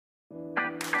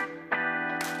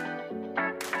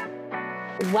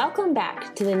Welcome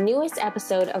back to the newest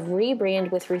episode of Rebrand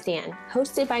with Ruth Ann,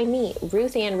 hosted by me,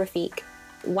 Ruth Ann Rafiq,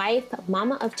 wife,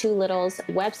 mama of two littles,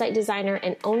 website designer,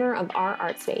 and owner of Our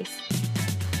Art Space.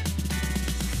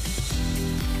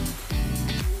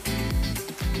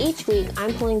 Each week,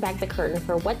 I'm pulling back the curtain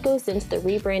for what goes into the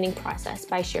rebranding process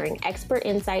by sharing expert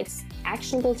insights,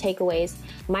 actionable takeaways,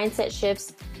 mindset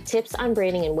shifts, tips on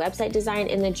branding and website design,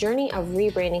 and the journey of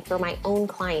rebranding for my own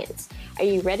clients. Are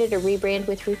you ready to rebrand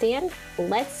with Ruth Ann?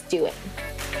 Let's do it.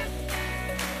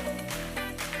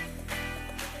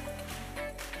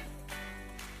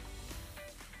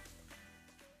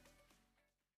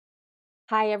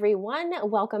 Hi, everyone.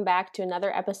 Welcome back to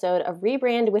another episode of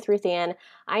Rebrand with Ruth Ann.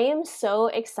 I am so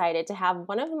excited to have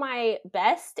one of my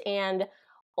best and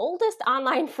oldest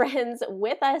online friends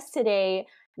with us today.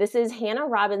 This is Hannah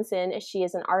Robinson. She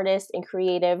is an artist and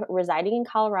creative residing in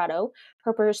Colorado.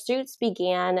 Her pursuits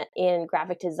began in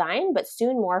graphic design, but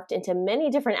soon morphed into many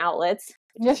different outlets,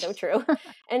 which is so true.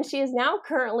 And she is now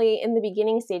currently in the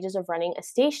beginning stages of running a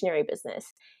stationery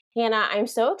business. Hannah, I'm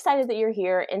so excited that you're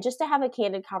here and just to have a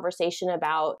candid conversation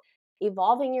about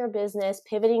evolving your business,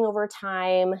 pivoting over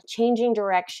time, changing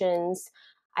directions.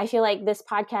 I feel like this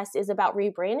podcast is about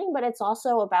rebranding, but it's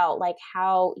also about like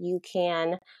how you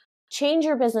can change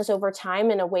your business over time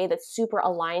in a way that's super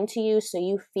aligned to you so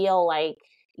you feel like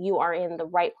you are in the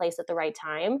right place at the right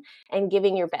time and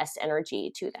giving your best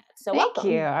energy to that. So Thank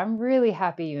welcome. you. I'm really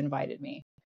happy you invited me.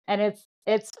 And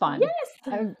it's fun.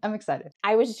 Yes. I'm excited.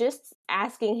 I was just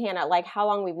asking Hannah like how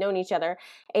long we've known each other,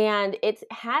 and it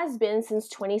has been since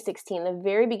 2016, the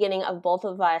very beginning of both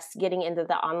of us getting into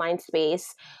the online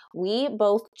space. We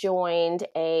both joined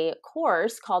a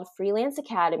course called Freelance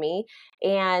Academy,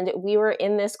 and we were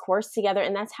in this course together,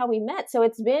 and that's how we met. So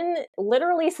it's been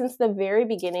literally since the very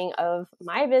beginning of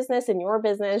my business and your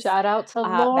business. Shout out to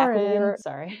Lauren.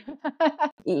 Sorry.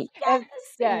 Yes.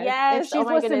 If she's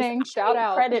listening, shout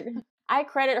out. I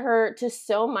credit her to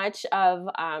so much of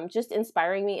just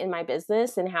inspiring me in my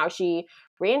business and how she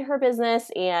ran her business.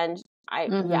 And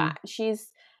she's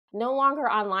no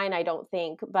longer online, I don't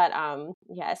think, but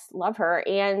yes, love her.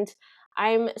 And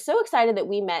I'm so excited that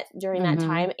we met during that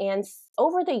time. And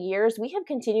over the years, we have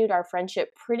continued our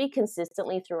friendship pretty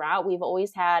consistently throughout. We've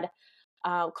always had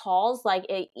calls, like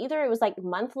either it was like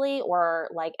monthly or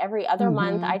like every other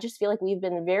month. I just feel like we've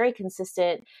been very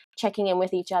consistent checking in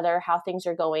with each other, how things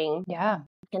are going. Yeah.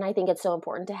 And I think it's so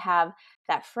important to have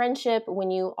that friendship when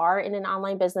you are in an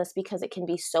online business because it can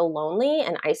be so lonely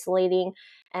and isolating.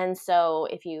 And so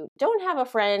if you don't have a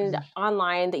friend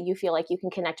online that you feel like you can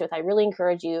connect with, I really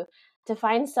encourage you to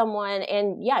find someone.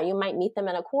 And yeah, you might meet them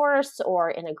in a course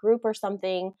or in a group or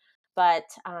something. But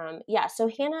so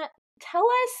Hannah, tell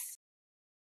us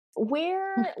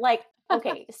where, like,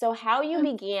 okay, so how you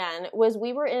began was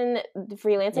we were in the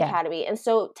Freelance Academy. And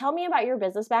so tell me about your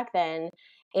business back then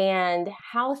and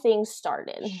how things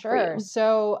started. Sure.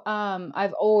 So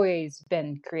I've always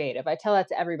been creative. I tell that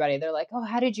to everybody. They're like, oh,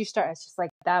 how did you start? It's just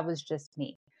like, that was just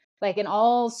me. Like in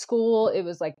all school, it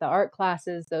was like the art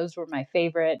classes. Those were my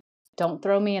favorite. Don't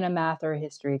throw me in a math or a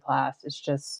history class. It's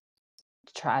just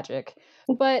tragic.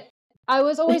 But I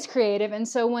was always creative. And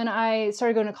so when I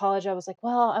started going to college, I was like,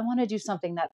 well, I want to do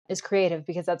something that is creative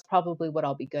because that's probably what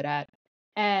I'll be good at.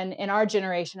 And in our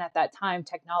generation at that time,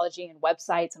 technology and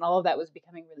websites and all of that was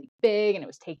becoming really big and it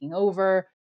was taking over.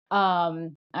 I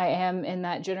am in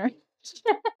that generation.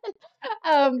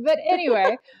 But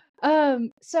anyway,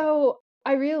 so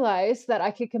I realized that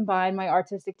I could combine my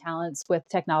artistic talents with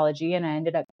technology, and I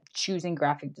ended up choosing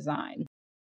graphic design.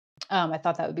 I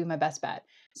thought that would be my best bet.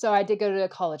 So I did go to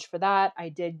college for that. I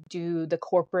did do the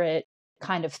corporate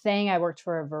kind of thing. I worked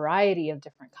for a variety of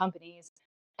different companies.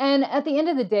 And at the end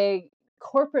of the day,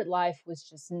 corporate life was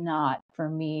just not for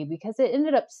me because it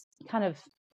ended up kind of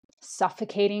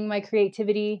suffocating my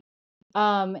creativity.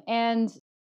 And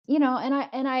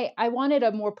I wanted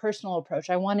a more personal approach.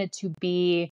 I wanted to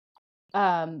be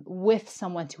with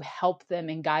someone to help them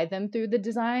and guide them through the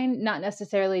design, not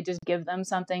necessarily just give them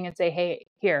something and say, hey,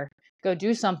 here, go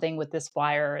do something with this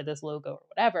flyer or this logo or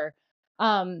whatever.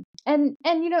 And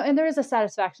there is a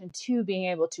satisfaction to being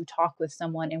able to talk with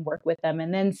someone and work with them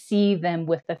and then see them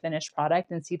with the finished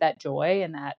product and see that joy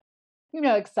and that,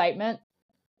 excitement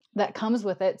that comes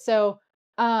with it. So,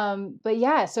 so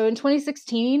in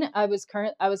 2016, I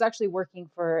was actually working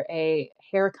for a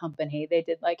hair company. They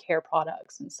did like hair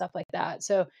products and stuff like that.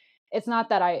 So it's not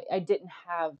that I didn't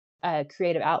have a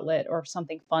creative outlet or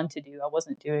something fun to do. I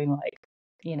wasn't doing like,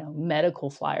 medical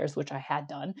flyers, which I had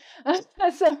done.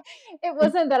 So it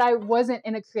wasn't that I wasn't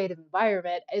in a creative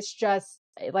environment. It's just,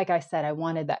 like I said, I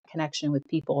wanted that connection with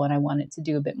people and I wanted to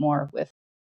do a bit more with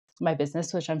my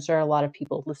business, which I'm sure a lot of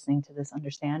people listening to this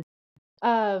understand.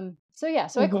 So yeah,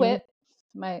 so I Mhm. quit.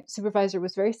 My supervisor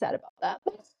was very sad about that.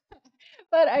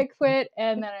 But I quit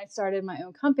and then I started my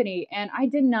own company and I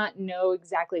did not know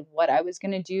exactly what I was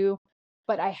going to do,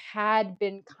 but I had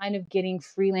been kind of getting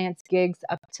freelance gigs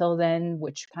up till then,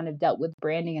 which kind of dealt with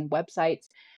branding and websites.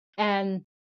 And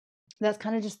that's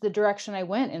kind of just the direction I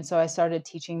went. And so I started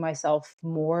teaching myself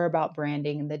more about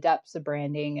branding and the depths of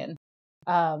branding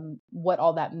and what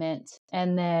all that meant.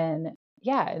 And then,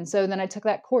 yeah. And so then I took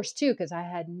that course too, because I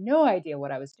had no idea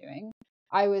what I was doing.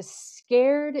 I was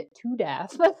scared to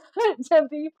death, to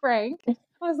be frank. I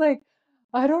was like,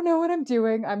 I don't know what I'm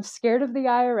doing. I'm scared of the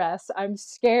IRS. I'm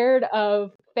scared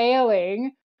of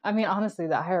failing. I mean, honestly,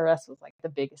 the IRS was like the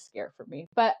biggest scare for me.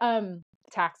 But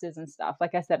taxes and stuff.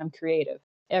 Like I said, I'm creative.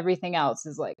 Everything else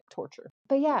is like torture.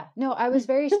 But yeah, no, I was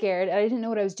very scared. I didn't know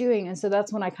what I was doing. And so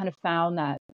that's when I kind of found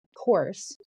that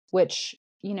course, which,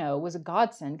 was a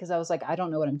godsend because I was like, I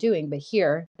don't know what I'm doing, but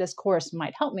here, this course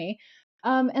might help me.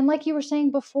 And like you were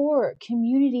saying before,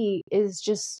 community is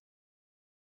just,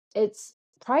 it's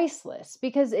priceless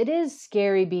because it is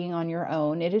scary being on your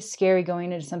own. It is scary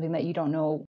going into something that you don't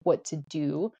know what to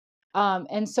do.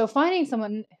 And so finding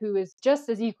someone who is just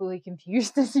as equally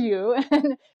confused as you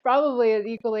and probably as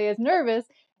equally as nervous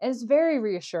is very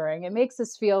reassuring. It makes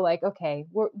us feel like, okay,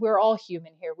 we're all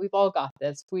human here. We've all got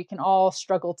this. We can all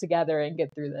struggle together and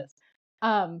get through this.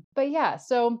 But yeah,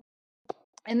 so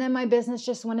and then my business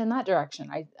just went in that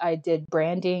direction. I did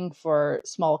branding for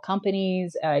small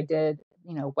companies. I did,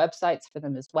 websites for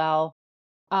them as well.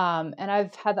 And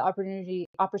I've had the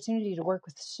opportunity to work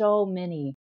with so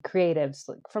many creatives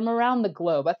like from around the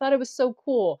globe. I thought it was so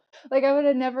cool. Like I would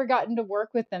have never gotten to work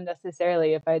with them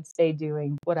necessarily if I'd stayed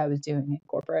doing what I was doing in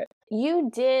corporate.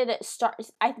 You did start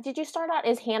did you start out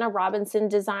as Hannah Robinson Yeah,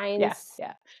 Designs?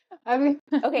 yeah. I mean,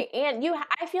 Okay, and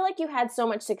I feel like you had so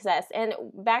much success. And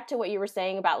back to what you were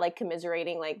saying about like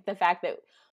commiserating, like the fact that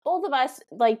both of us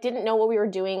like didn't know what we were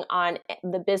doing on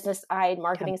the business side, yeah.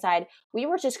 marketing side. We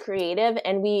were just creative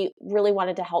and we really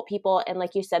wanted to help people. And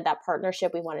like you said, that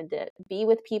partnership, we wanted to be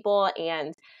with people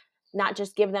and not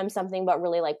just give them something, but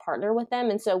really like partner with them.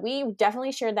 And so we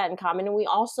definitely shared that in common. And we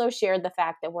also shared the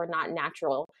fact that we're not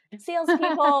natural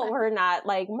salespeople. We're not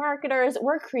like marketers.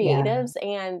 We're Yeah. creatives.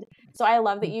 And so I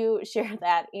love that you share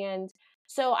that. And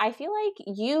so I feel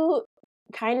like you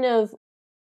kind of,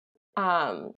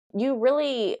 you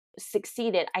really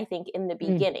succeeded, I think, in the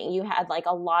Mm, beginning. You had like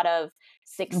a lot of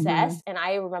success. mhm. And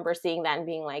I remember seeing that and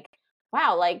being like,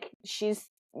 wow, like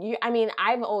I mean,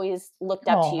 I've always looked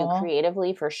up to you Aw,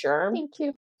 creatively for sure. thank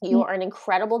you. You are an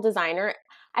incredible designer.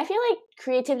 I feel like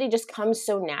creativity just comes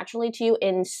so naturally to you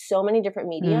in so many different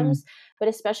Mm, mediums, but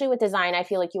especially with design, I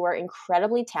feel like you are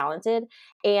incredibly talented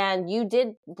and you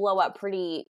did blow up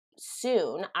pretty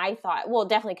soon. I thought, well,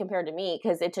 definitely compared to me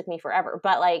because it took me forever,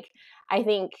 but like I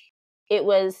think it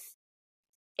was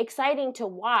exciting to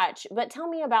watch. But tell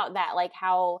me about that. Like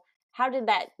how did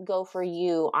that go for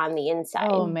you on the inside?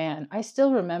 oh man, I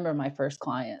still remember my first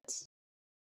clients.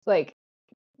 Like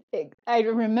I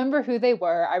remember who they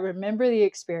were. I remember the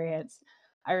experience.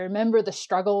 I remember the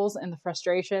struggles and the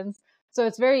frustrations. So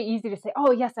it's very easy to say,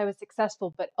 "Oh, yes, I was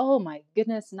successful," but oh my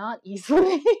goodness, not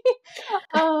easily.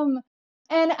 um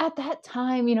and at that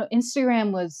time,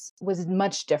 Instagram was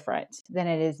much different than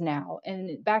it is now.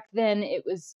 And back then it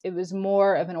was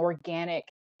more of an organic.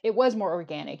 It was more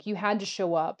organic. You had to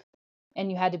show up and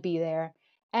you had to be there.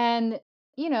 And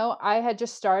I had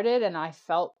just started and I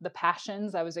felt the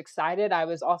passions. I was excited. I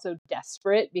was also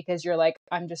desperate because you're like,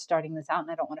 I'm just starting this out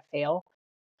and I don't want to fail.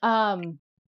 Um,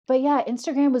 but yeah,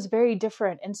 Instagram was very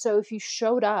different. And so if you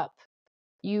showed up,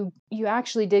 you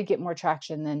actually did get more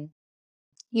traction than,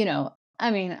 I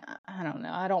mean, I don't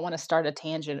know. I don't want to start a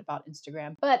tangent about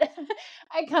Instagram, but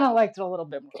I kind of liked it a little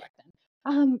bit more back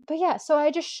then. But yeah, so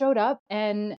I just showed up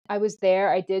and I was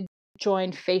there. I did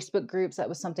join Facebook groups. That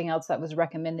was something else that was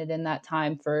recommended in that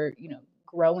time for,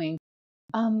 growing.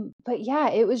 But yeah,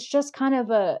 it was just kind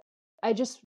of I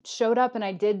just showed up and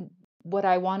I did what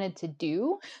I wanted to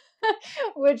do,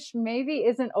 which maybe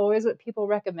isn't always what people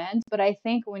recommend, but I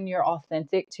think when you're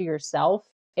authentic to yourself,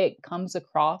 it comes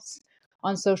across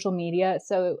on social media.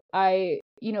 So I,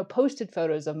 posted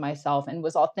photos of myself and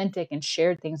was authentic and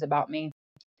shared things about me.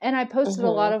 And I posted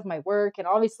a lot Mhm. of my work. And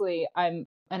obviously, I'm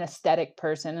an aesthetic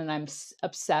person and I'm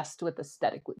obsessed with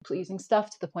aesthetically pleasing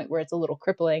stuff to the point where it's a little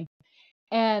crippling.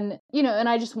 And, and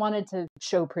I just wanted to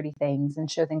show pretty things and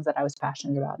show things that I was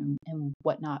passionate about and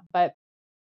whatnot. But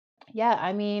yeah,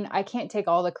 I mean, I can't take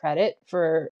all the credit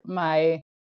for my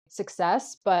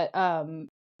success, but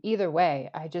either way,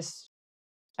 I just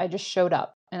showed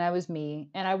up and I was me,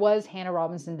 and I was Hannah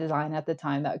Robinson Design at the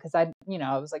time, that because I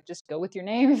was like, just go with your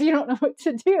name if you don't know what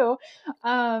to do.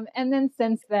 And then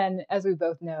since then, as we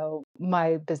both know,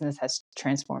 my business has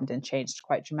transformed and changed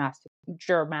quite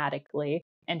dramatically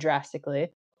and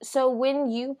drastically. So when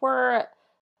you were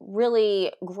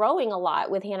really growing a lot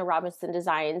with Hannah Robinson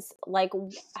Designs, like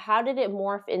how did it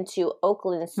morph into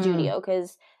Oakland Hmm. Studio?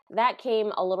 Because that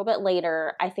came a little bit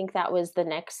later. I think that was the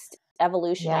next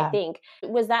evolution, I Yeah. think.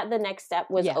 Was that the next step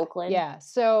was Yeah, Oakland? yeah.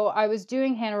 So I was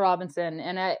doing Hannah Robinson,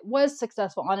 and I was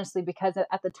successful, honestly, because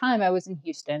at the time I was in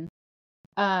Houston.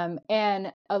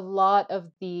 And a lot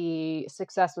of the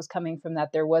success was coming from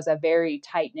that there was a very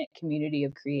tight knit community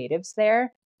of creatives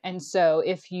there. And so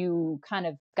if you kind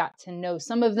of got to know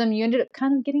some of them, you ended up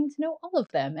kind of getting to know all of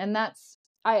them. And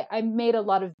I made a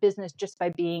lot of business just by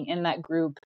being in that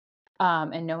group,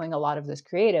 and knowing a lot of those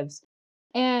creatives.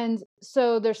 And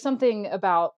so there's something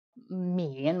about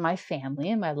me and my family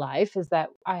and my life is that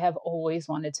I have always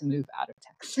wanted to move out of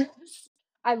Texas.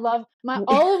 I love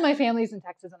all of my family's in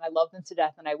Texas and I love them to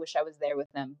death and I wish I was there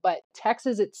with them. But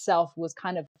Texas itself was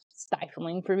kind of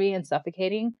stifling for me and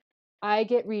suffocating. I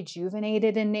get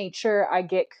rejuvenated in nature. I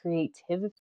get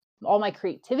creative. All my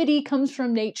creativity comes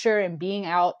from nature and being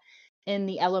out in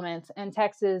the elements. And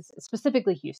Texas,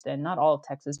 specifically Houston, not all of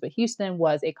Texas, but Houston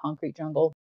was a concrete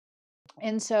jungle.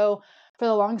 And so for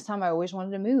the longest time, I always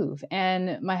wanted to move.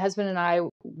 And my husband and I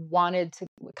wanted to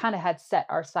kind of had set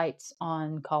our sights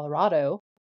on Colorado.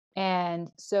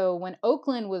 And so when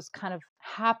Oakland was kind of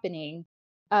happening,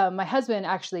 my husband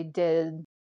actually did,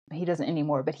 he doesn't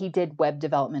anymore, but he did web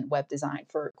development, web design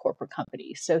for corporate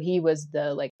companies. So he was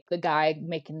the guy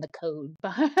making the code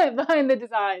behind the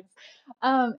designs.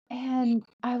 And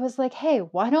I was like, hey,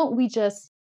 why don't we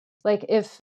just like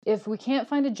if we can't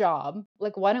find a job,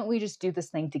 like why don't we just do this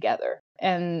thing together?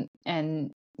 And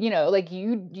like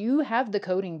you have the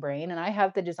coding brain and I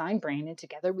have the design brain and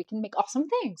together we can make awesome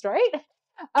things, right?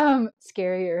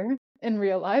 Scarier in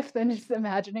real life than just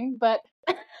imagining, but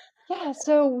yeah,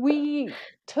 so we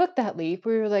took that leap.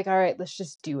 We were like, all right, let's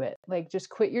just do it. Like just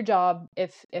quit your job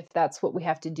if that's what we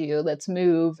have to do. Let's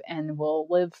move and we'll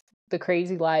live the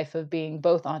crazy life of being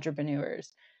both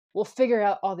entrepreneurs. We'll figure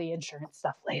out all the insurance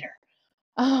stuff later.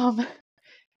 Um,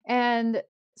 and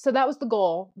so that was the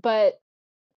goal, but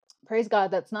praise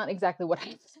God, that's not exactly what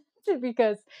I did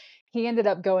because he ended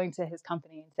up going to his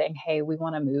company and saying, "Hey, we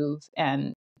want to move,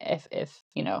 and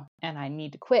and I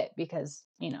need to quit because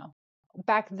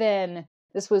back then."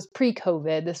 This was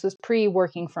pre-COVID. This was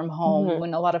pre-working from home Mhm,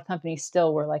 when a lot of companies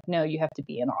still were like, no, you have to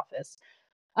be in office.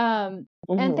 And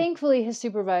mhm. thankfully, his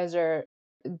supervisor,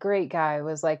 great guy,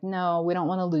 was like, "No, we don't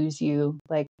want to lose you.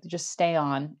 Like, just stay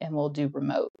on and we'll do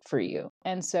remote for you."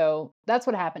 And so that's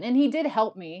what happened. And he did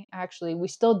help me, actually. We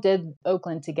still did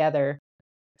Oakland together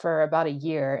for about a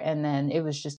year. And then it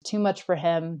was just too much for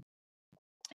him.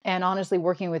 And honestly,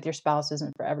 working with your spouse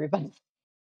isn't for everybody.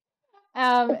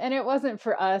 And it wasn't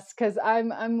for us because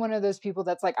I'm one of those people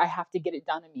that's like I have to get it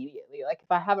done immediately. Like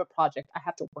if I have a project, I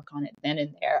have to work on it then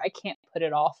and there. I can't put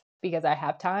it off because I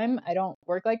have time. I don't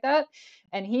work like that.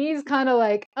 And he's kind of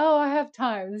like, oh, I have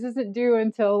time. This isn't due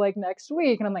until like next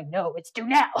week. And I'm like, no, it's due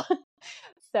now.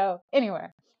 So anyway,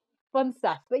 fun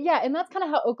stuff. But yeah, and that's kind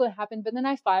of how Oakland happened. But then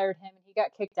I fired him and he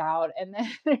got kicked out, and then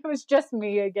it was just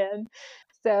me again.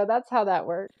 So that's how that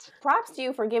worked. Props to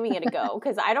you for giving it a go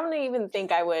because I don't even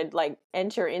think I would like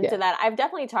enter into Yeah. that. I've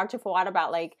definitely talked to Fawad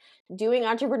about like doing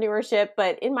entrepreneurship,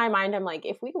 but in my mind, I'm like,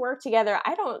 if we work together,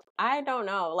 I don't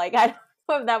know. Like, I don't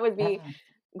know if that would be Yeah.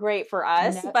 great for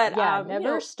us, but Yeah,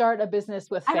 never start a business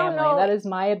with I don't family. know. That is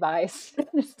my advice.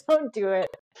 Just don't do it.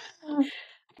 I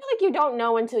feel like you don't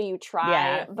know until you try,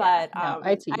 Yeah, yeah. but No,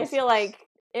 I I tease. feel like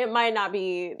it might not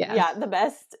be, Yeah. yeah, the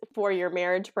best for your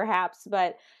marriage, perhaps.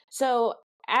 But so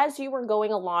as you were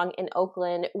going along in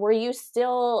Oakland, were you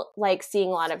still like seeing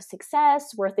a lot of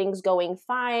success? Were things going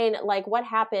fine? Like, what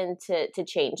happened to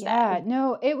change that? Yeah,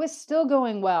 no, it was still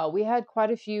going well. We had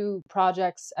quite a few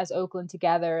projects as Oakland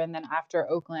together and then after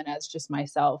Oakland as just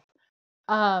myself.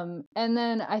 And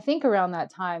then I think around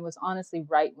that time was honestly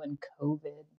right when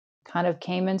COVID kind of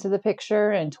came into the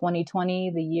picture in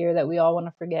 2020, the year that we all want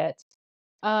to forget.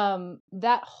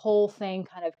 That whole thing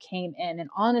kind of came in and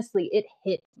honestly it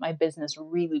hit my business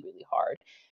really, really hard.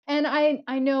 And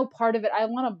I know part of it, I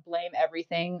want to blame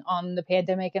everything on the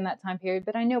pandemic in that time period,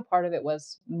 but I know part of it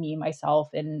was me myself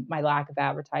and my lack of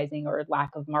advertising or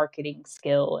lack of marketing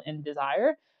skill and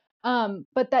desire.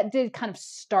 But that did kind of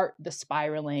start the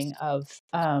spiraling of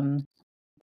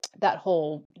that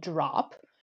whole drop.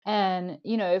 And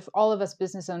if all of us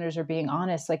business owners are being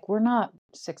honest, like we're not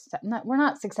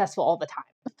successful all the time.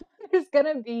 There's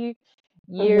gonna be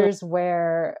Mhm. years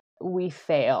where we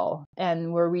fail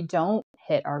and where we don't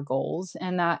hit our goals.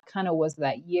 And that kind of was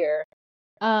that year.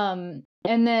 And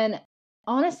then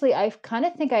honestly, I kind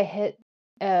of think I hit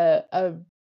a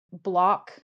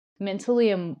block mentally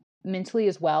and mentally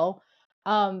as well.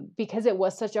 Because it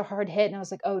was such a hard hit. And I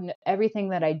was like, oh, everything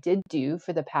that I did do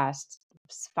for the past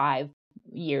 5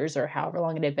 years or however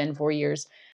long it had been, 4 years,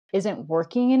 isn't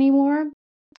working anymore.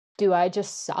 Do I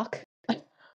just suck?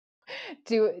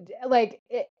 Do like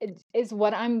is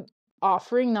what I'm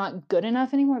offering not good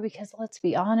enough anymore? Because let's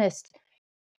be honest,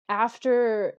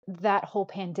 after that whole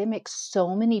pandemic,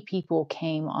 so many people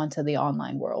came onto the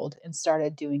online world and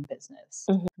started doing business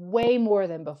Mhm. way more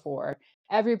than before.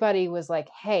 Everybody was like,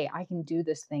 hey, I can do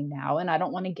this thing now and I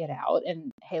don't want to get out.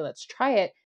 And hey, let's try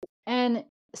it. And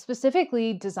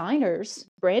specifically, designers,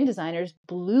 brand designers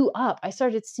blew up. I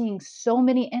started seeing so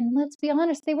many, and let's be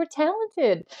honest, they were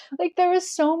talented. Like there was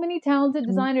so many talented Mhm.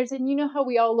 designers, and you know how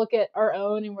we all look at our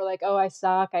own and we're like, "Oh, I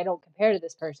suck. I don't compare to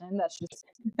this person."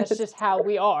 That's just how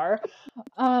we are.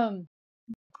 Um,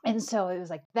 and so it was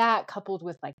like that, coupled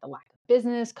with like the lack of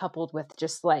business, coupled with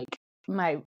just like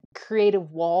my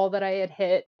creative wall that I had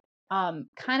hit, kind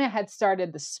of had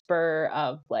started the spur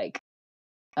of like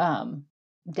um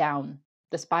down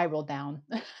the spiral down,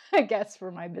 I guess,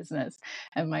 for my business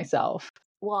and myself.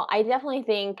 Well, I definitely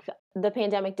think the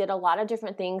pandemic did a lot of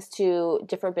different things to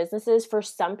different businesses. For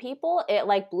some people, it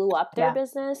like blew up their Yeah.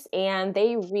 business and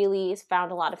they really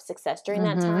found a lot of success during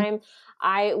that Mhm. time.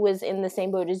 I was in the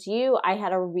same boat as you. I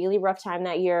had a really rough time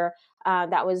that year.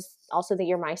 That was also the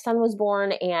year my son was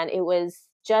born. And it was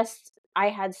just, I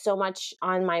had so much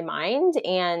on my mind.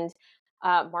 And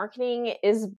marketing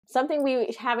is something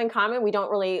we have in common. We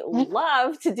don't really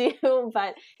love to do,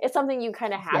 but it's something you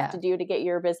kind of have to Yeah. do to get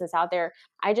your business out there.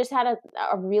 I just had a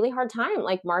really hard time,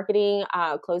 like marketing,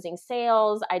 closing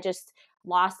sales. I just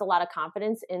lost a lot of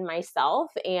confidence in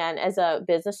myself and as a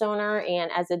business owner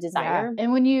and as a Yeah. designer.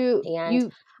 And when you And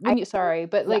you I, when you sorry,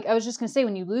 but yeah, like I was just going to say,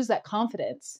 when you lose that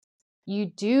confidence, you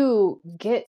do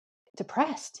get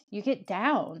depressed. You get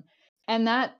down. And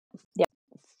that yeah,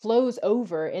 flows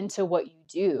over into what you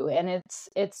do, and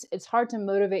it's hard to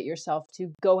motivate yourself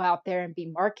to go out there and be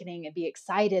marketing and be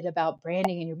excited about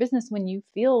branding in your business when you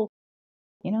feel,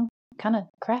 you know, kind of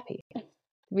crappy, to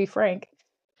be frank.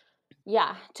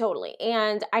 yeah, totally.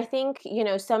 And I think,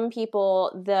 some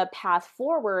people, the path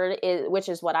forward is, which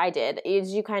is what I did,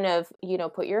 is you kind of,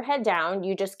 put your head down,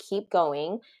 you just keep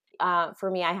going.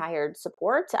 For me, I hired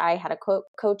support. I had a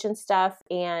coach and stuff,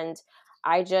 and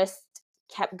I just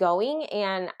kept going.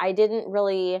 And I didn't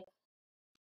really,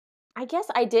 I guess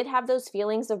I did have those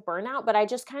feelings of burnout, but I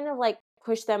just kind of like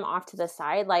pushed them off to the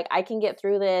side. Like, I can get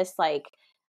through this. Like,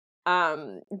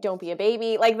 don't be a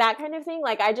baby, like that kind of thing.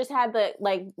 Like I just had the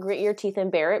like grit your teeth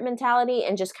and bear it mentality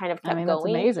and just kind of I kept mean, that's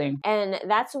going. amazing. And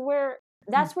that's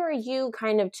where you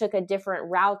kind of took a different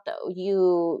route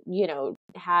though.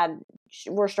 Had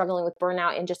were struggling with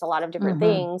burnout and just a lot of different Hmm.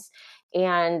 things.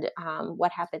 And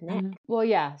what happened next? Well,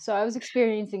 yeah. So I was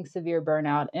experiencing severe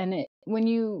burnout. And when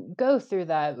you go through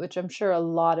that, which I'm sure a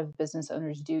lot of business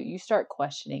owners do, you start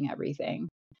questioning everything.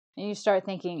 And you start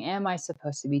thinking, am I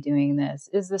supposed to be doing this?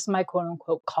 Is this my quote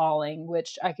unquote calling?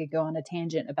 Which I could go on a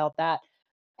tangent about that.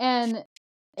 And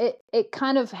it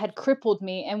kind of had crippled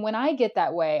me. And when I get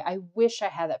that way, I wish I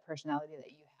had that personality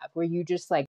that you have, where you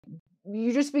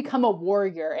just become a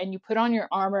warrior and you put on your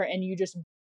armor and you just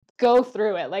go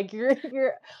through it. Like you're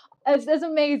it's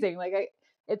amazing. Like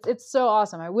it's so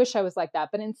awesome. I wish I was like that.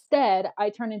 But instead I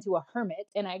turn into a hermit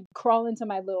and I crawl into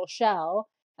my little shell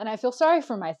and I feel sorry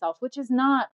for myself, which is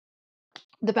not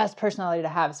the best personality to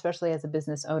have, especially as a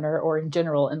business owner or in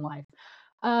general in life.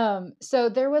 So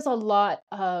there was a lot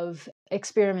of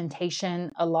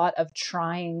experimentation, a lot of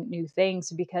trying new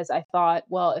things because I thought,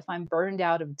 well, if I'm burned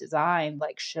out of design,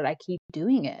 like, should I keep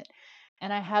doing it?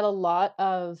 And I had a lot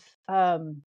of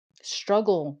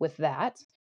struggle with that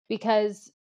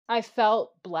because I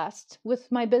felt blessed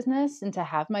with my business and to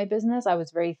have my business. I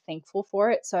was very thankful for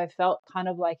it. So I felt kind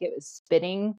of like it was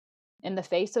spitting in the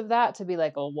face of that to be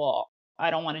like, oh, well, I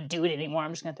don't want to do it anymore.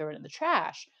 I'm just going to throw it in the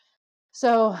trash.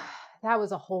 So that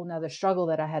was a whole nother struggle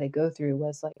that I had to go through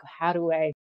was like, how do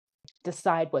I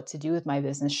decide what to do with my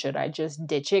business? Should I just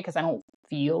ditch it because I don't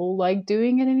feel like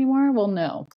doing it anymore? Well,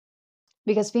 no,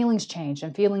 because feelings change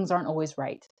and feelings aren't always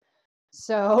right.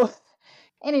 So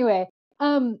anyway,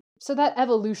 so that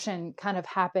evolution kind of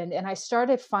happened and I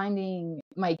started finding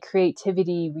my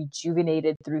creativity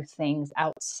rejuvenated through things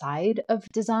outside of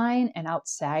design and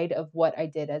outside of what I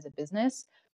did as a business.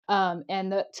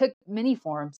 And that took many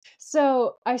forms.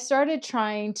 So I started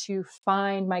trying to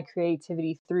find my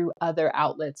creativity through other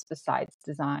outlets besides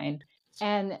design.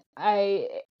 And I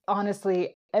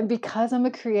honestly, and because I'm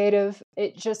a creative,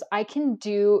 I can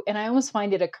do, and I almost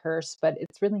find it a curse, but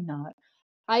it's really not.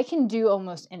 I can do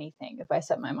almost anything if I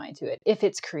set my mind to it, if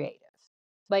it's creative.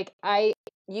 Like I,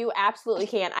 You absolutely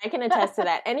can. I can attest to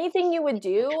that. Anything you would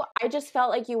do, I just felt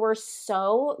like you were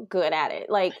so good at it.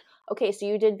 Like, okay, so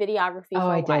you did videography oh,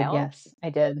 for I a did. while Yes, I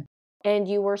did. and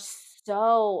you were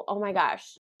so, oh my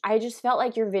gosh. I just felt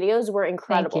like your videos were Thank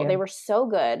incredible. They you. were so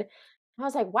good. I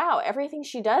was like, wow, everything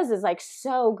she does is like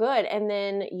so good. And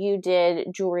then you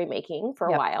did jewelry making for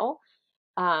a Yep. while.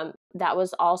 That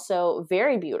was also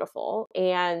very beautiful.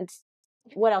 And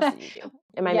what else did you do?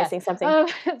 Am I Yes. missing something?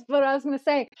 That's what I was going to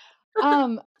say.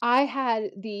 I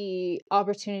had the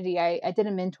opportunity, I did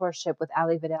a mentorship with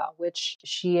Ali Vidal, which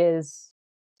she is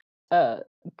a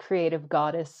creative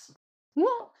goddess.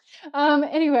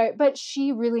 Anyway, but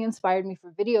she really inspired me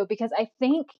for video because I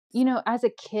think, as a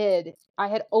kid, I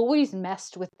had always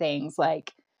messed with things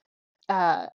like,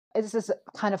 uh, this is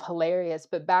kind of hilarious,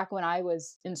 but back when I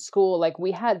was in school, like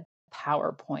we had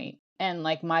PowerPoint and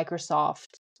like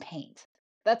Microsoft Paint.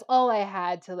 That's all I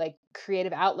had to like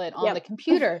creative outlet on the Yep.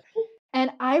 computer.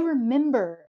 And I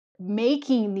remember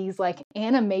making these like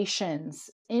animations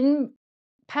in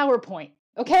PowerPoint.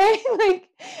 Okay. Like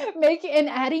making and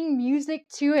adding music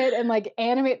to it and like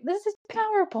animate. This is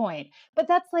PowerPoint. But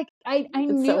that's like I It's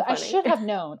knew so I funny. should have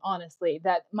known, honestly,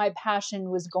 that my passion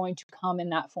was going to come in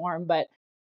that form. But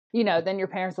then your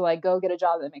parents are like, go get a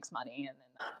job that makes money. And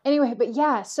then anyway, but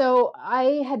yeah, so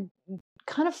I had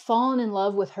kind of fallen in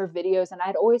love with her videos and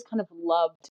I'd always kind of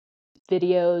loved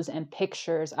videos and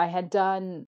pictures. I had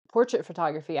done portrait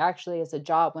photography actually as a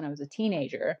job when I was a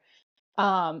teenager.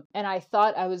 And I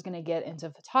thought I was going to get into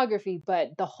photography,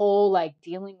 but the whole like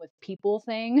dealing with people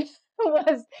thing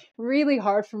was really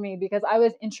hard for me because I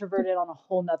was introverted on a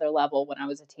whole nother level when I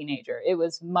was a teenager. It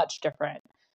was much different.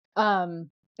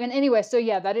 Um, and anyway, so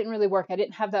yeah, that didn't really work. I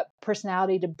didn't have that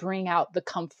personality to bring out the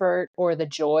comfort or the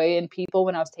joy in people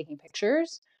when I was taking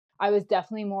pictures. I was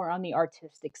definitely more on the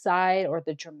artistic side or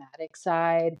the dramatic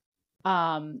side.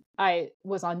 I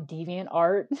was on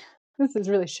DeviantArt. This is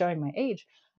really showing my age.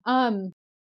 Um,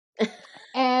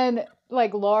 and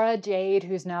like Laura Jade,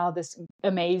 who's now this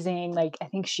amazing, like I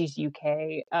think she's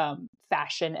UK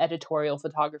fashion editorial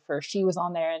photographer. She was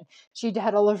on there and she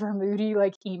had all of her moody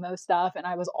like emo stuff, and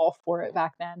I was all for it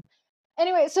back then.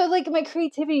 Anyway, so like my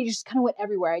creativity just kind of went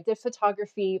everywhere. I did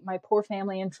photography. My poor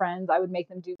family and friends, I would make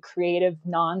them do creative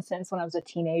nonsense when I was a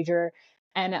teenager,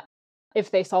 and if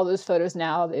they saw those photos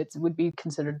now, it would be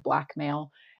considered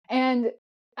blackmail. And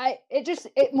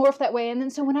it morphed that way. And then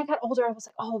so when I got older, I was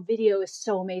like, oh, video is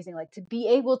so amazing. Like to be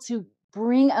able to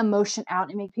bring emotion out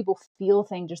and make people feel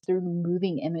things just through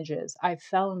moving images. I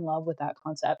fell in love with that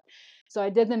concept. So I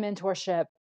did the mentorship,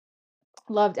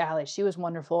 loved Ali. She was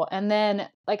wonderful. And then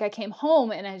like I came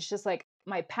home and it's just like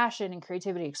my passion and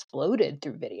creativity exploded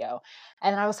through video.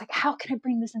 And I was like, how can I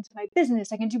bring this into my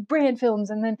business? I can do brand films.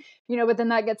 And then, but then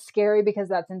that gets scary because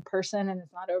that's in person and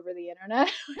it's not over the internet,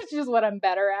 which is what I'm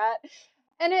better at.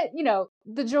 And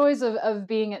the joys of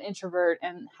being an introvert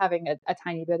and having a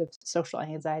tiny bit of social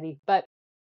anxiety. But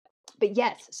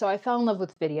yes, so I fell in love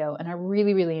with video and I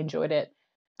really, really enjoyed it.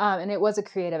 And it was a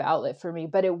creative outlet for me,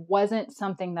 but it wasn't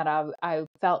something that I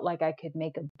felt like I could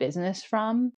make a business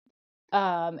from.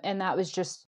 And that was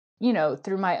just,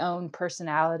 through my own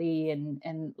personality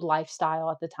and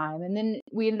lifestyle at the time. And then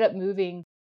we ended up moving,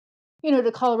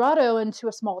 to Colorado into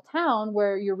a small town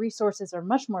where your resources are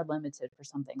much more limited for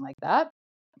something like that.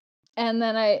 And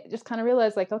then I just kind of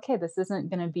realized like, okay, this isn't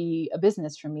going to be a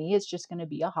business for me. It's just going to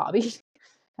be a hobby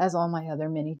as all my other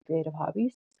many creative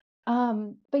hobbies.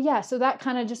 But yeah, so that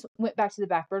kind of just went back to the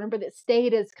back burner, but it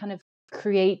stayed as kind of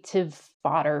creative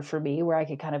fodder for me where I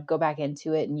could kind of go back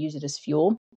into it and use it as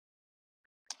fuel.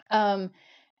 Um,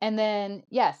 and then,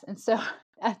 yes. And so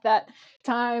at that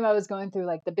time, I was going through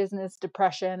like the business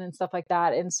depression and stuff like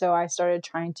that. And so I started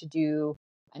trying to do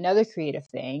another creative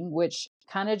thing, which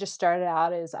kind of just started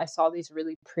out as I saw these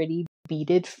really pretty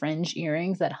beaded fringe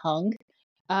earrings that hung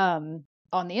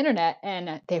on the internet,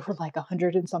 and they were like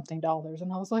 $100 and something.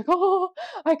 And I was like, oh,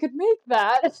 I could make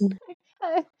that.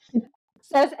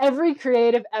 Says every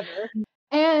creative ever.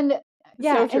 And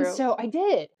yeah, So and true. so I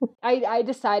did. I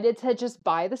decided to just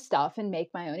buy the stuff and make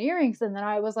my own earrings. And then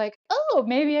I was like, oh,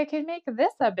 maybe I could make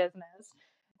this a business.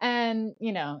 And,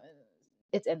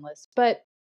 it's endless. But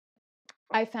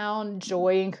I found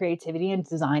joy and creativity in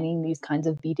designing these kinds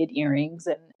of beaded earrings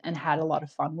and had a lot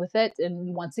of fun with it.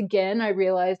 And once again, I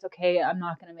realized, okay, I'm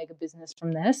not going to make a business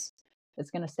from this.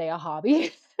 It's going to stay a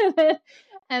hobby.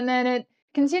 And then it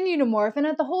continued to morph. And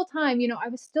at the whole time, I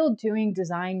was still doing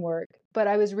design work, but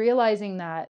I was realizing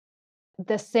that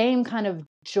the same kind of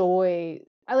joy.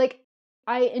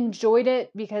 I enjoyed it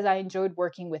because I enjoyed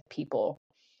working with people.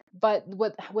 But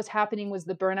what was happening was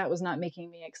the burnout was not making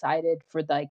me excited for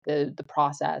like the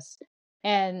process.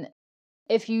 And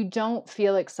if you don't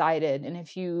feel excited and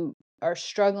if you are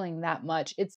struggling that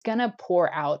much, it's gonna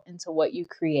pour out into what you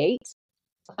create.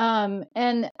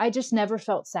 And I just never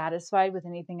felt satisfied with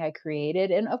anything I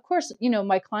created. And of course,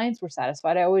 my clients were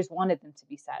satisfied. I always wanted them to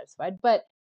be satisfied, but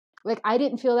like I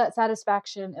didn't feel that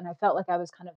satisfaction and I felt like I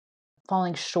was kind of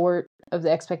falling short of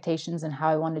the expectations and how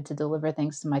I wanted to deliver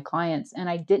things to my clients. And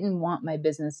I didn't want my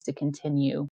business to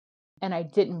continue. And I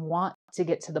didn't want to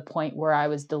get to the point where I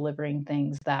was delivering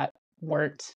things that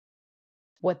weren't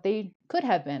what they could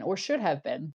have been or should have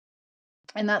been.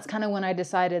 And that's kind of when I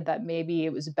decided that maybe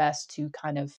it was best to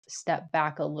kind of step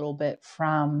back a little bit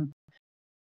from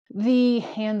the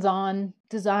hands-on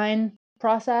design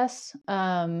process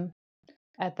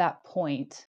at that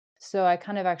point. So I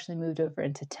kind of actually moved over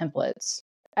into templates.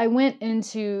 I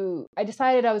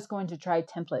decided I was going to try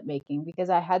template making because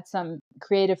I had some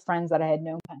creative friends that I had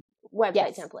known. Website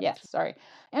Yes, templates. yes, sorry.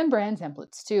 And brand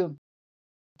templates too.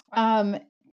 Um,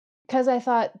 because I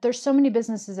thought there's so many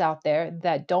businesses out there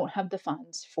that don't have the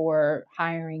funds for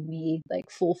hiring me like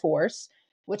full force,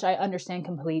 which I understand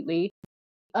completely.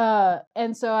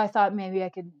 And so I thought maybe I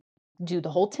could do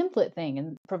the whole template thing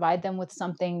and provide them with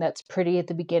something that's pretty at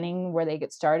the beginning where they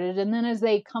get started. And then as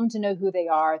they come to know who they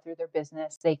are through their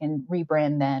business, they can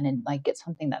rebrand then and like get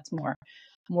something that's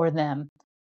more them.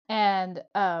 And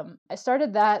I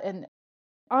started that, and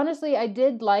honestly, I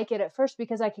did like it at first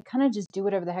because I could kind of just do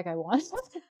whatever the heck I want,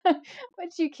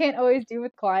 which you can't always do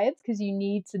with clients because you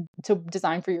need to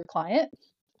design for your client.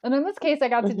 And in this case, I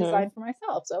got to Mhm. design for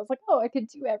myself. So I was like, oh, I could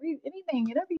do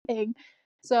anything and everything.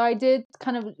 So I did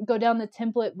kind of go down the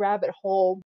template rabbit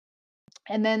hole.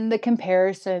 And then the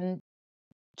comparison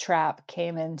trap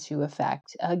came into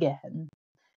effect again.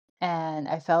 And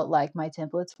I felt like my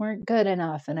templates weren't good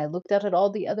enough. And I looked at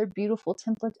all the other beautiful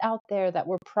templates out there that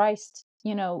were priced,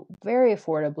 very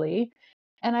affordably.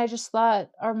 And I just thought,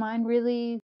 are mine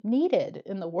really needed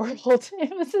in the world?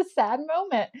 It was a sad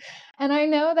moment. And I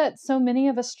know that so many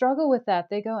of us struggle with that.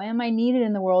 They go, am I needed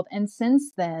in the world? And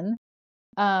since then,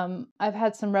 I've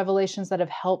had some revelations that have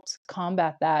helped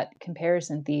combat that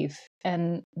comparison thief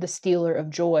and the stealer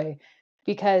of joy,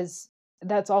 because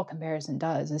that's all comparison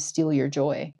does is steal your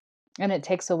joy. And it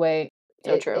takes away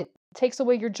So it true. it takes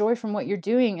away your joy from what you're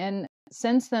doing. And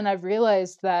since then I've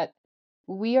realized that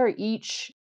we are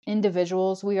each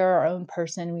individuals, we are our own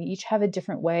person. We each have a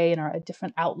different way and a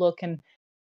different outlook, and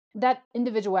that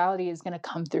individuality is going to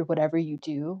come through whatever you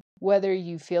do, whether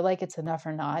you feel like it's enough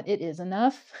or not. It is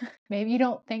enough. Maybe you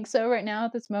don't think so right now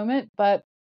at this moment, but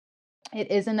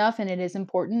it is enough and it is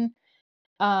important.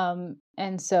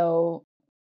 And so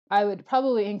I would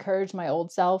probably encourage my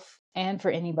old self and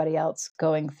for anybody else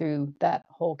going through that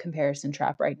whole comparison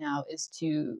trap right now is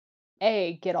to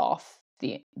get off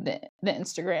the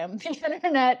Instagram, the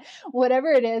internet,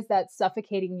 whatever it is that's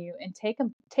suffocating you, and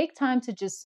take time to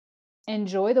just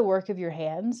enjoy the work of your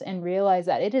hands and realize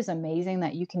that it is amazing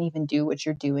that you can even do what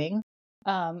you're doing.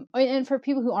 And for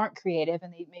people who aren't creative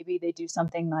and maybe they do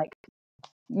something like,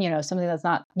 something that's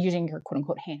not using your quote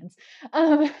unquote hands.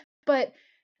 But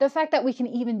the fact that we can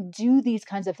even do these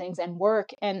kinds of things and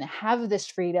work and have this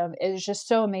freedom is just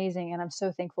so amazing. And I'm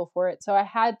so thankful for it. So I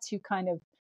had to kind of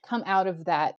come out of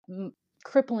that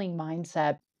crippling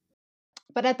mindset,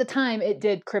 but at the time, it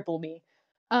did cripple me.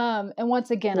 And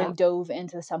once again, I Yeah. dove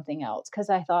into something else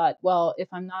because I thought, well, if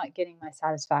I'm not getting my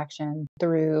satisfaction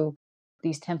through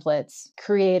these templates,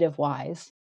 creative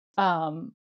wise,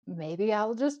 maybe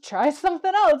I'll just try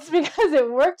something else because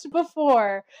it worked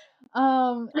before.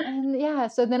 And yeah,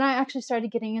 so then I actually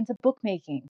started getting into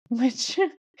bookmaking, which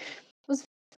was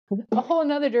a whole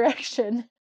nother direction.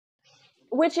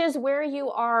 Which is where you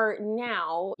are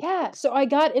now. Yeah, so I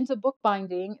got into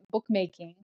bookmaking.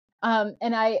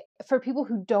 And for people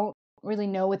who don't really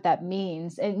know what that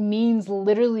means, it means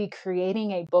literally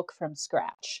creating a book from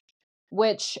scratch,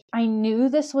 which I knew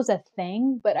this was a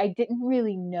thing, but I didn't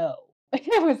really know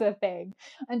it was a thing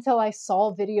until I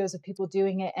saw videos of people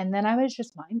doing it. And then I was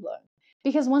just mind blown.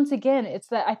 Because once again,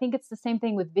 I think it's the same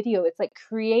thing with video. It's like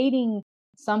creating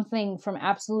something from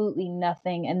absolutely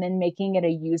nothing and then making it a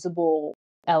usable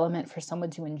element for someone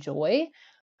to enjoy.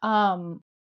 Um,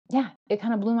 yeah, it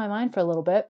kind of blew my mind for a little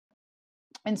bit.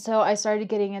 And so I started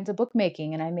getting into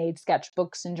bookmaking and I made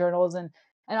sketchbooks and journals, and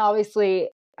obviously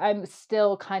I'm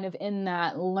still kind of in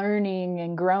that learning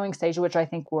and growing stage, which I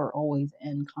think we're always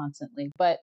in constantly.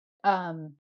 But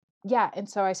um yeah, and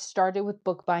so I started with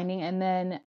bookbinding, and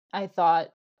then I thought,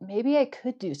 maybe I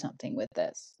could do something with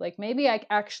this. Like maybe I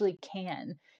actually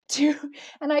can do,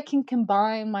 and I can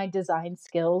combine my design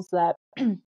skills that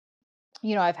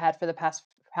I've had for the past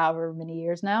however many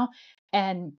years now,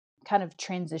 and kind of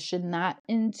transition that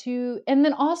into, and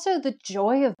then also the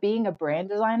joy of being a brand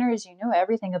designer is you know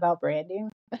everything about branding.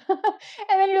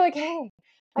 And then you're like, "Hey,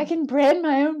 I can brand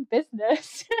my own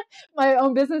business." My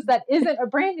own business that isn't a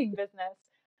branding business.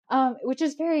 Which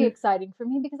is very exciting for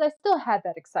me because I still had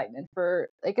that excitement for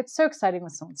like it's so exciting when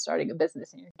someone's starting a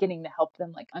business and you're getting to help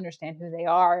them like understand who they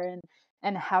are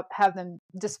and have them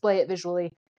display it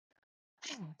visually.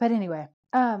 But anyway,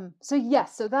 so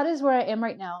yes, so that is where I am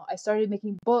right now. I started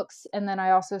making books, and then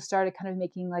I also started kind of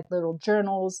making like little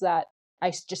journals that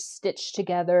just stitched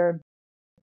together.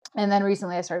 And then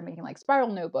recently I started making like spiral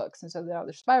notebooks, and so now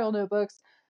there's spiral notebooks.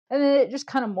 And then it just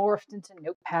kind of morphed into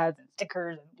notepads and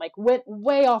stickers and like went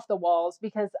way off the walls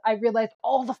because I realized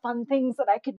all the fun things that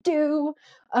I could do.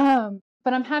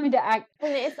 But I'm having to act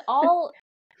And it's all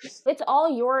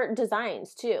your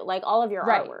designs too, like all of your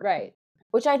right, artwork. right.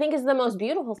 Which I think is the most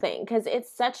beautiful thing because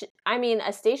it's such, I mean,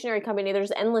 a stationery company,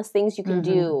 there's endless things you can Hmm.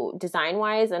 do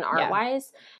design-wise and Yeah.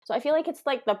 art-wise. So I feel like it's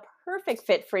like the perfect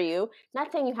fit for you.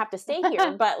 Not saying you have to stay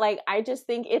here, but like I just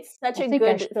think it's such I a think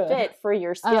I good should. fit for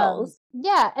your skills.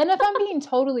 Yeah, and if I'm being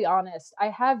totally honest, I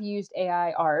have used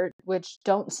AI art, which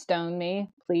don't stone me,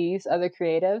 please, other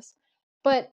creatives.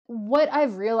 But what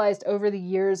I've realized over the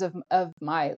years of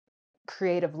my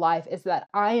creative life is that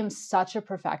I am such a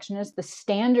perfectionist. The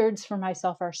standards for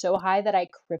myself are so high that I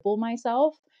cripple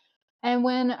myself. And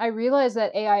when I realized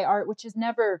that AI art, which is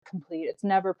never complete, it's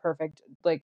never perfect,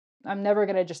 like I'm never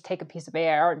gonna just take a piece of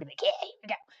AI art and be like, yeah, here we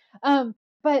go.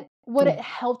 But what it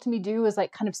helped me do is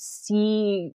like kind of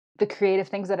see the creative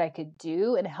things that I could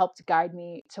do and helped guide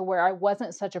me to where I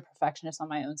wasn't such a perfectionist on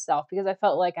my own self because I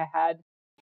felt like I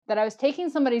was taking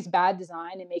somebody's bad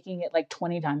design and making it like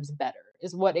 20 times better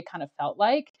is what it kind of felt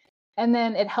like. And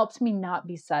then it helped me not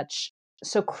be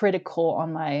so critical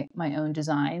on my own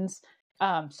designs.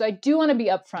 So I do want to be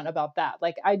upfront about that.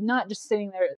 Like I'm not just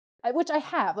sitting there, which I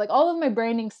have. Like all of my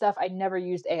branding stuff, I never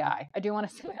used AI. I do want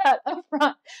to say that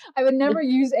upfront. I would never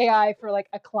use AI for like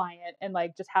a client and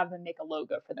like just have them make a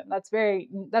logo for them.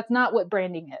 That's not what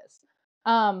branding is.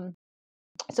 Um,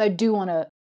 so I do want to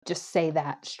just say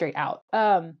that straight out.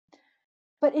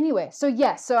 But anyway, so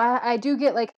yes, so I do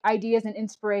get like ideas and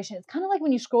inspiration. It's kind of like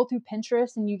when you scroll through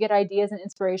Pinterest and you get ideas and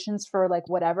inspirations for like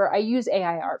whatever. I use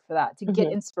AI art for that to get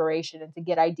Mhm. inspiration and to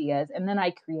get ideas. And then I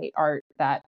create art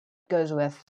that goes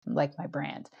with like my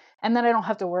brand. And then I don't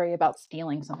have to worry about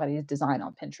stealing somebody's design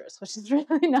on Pinterest, which is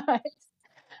really nice.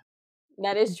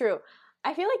 That is true.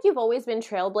 I feel like you've always been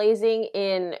trailblazing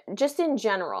in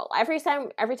general. Every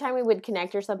time we would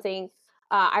connect or something,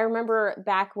 I remember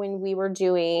back when we were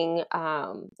doing,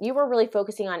 you were really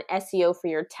focusing on SEO for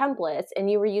your templates,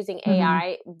 and you were using Hmm.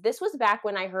 AI. This was back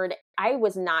when I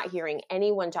was not hearing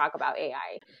anyone talk about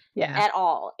AI Yeah. at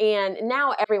all, and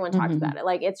now everyone talks Hmm. about it.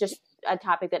 Like it's just a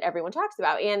topic that everyone talks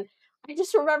about, and I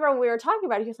just remember when we were talking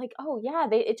about it, he was like, "Oh yeah,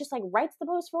 it just like writes the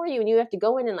post for you, and you have to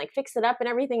go in and like fix it up and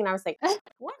everything." And I was like,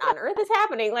 "What on earth is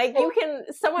happening? Like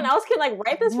someone else can like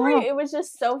write I this for you." know. It was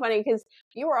just so funny because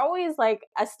you were always like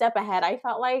a step ahead. I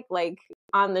felt like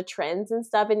on the trends and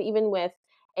stuff, and even with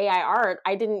AI art,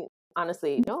 I didn't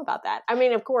honestly know about that. I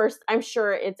mean, of course, I'm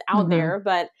sure it's out Hmm. there,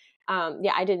 but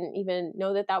yeah, I didn't even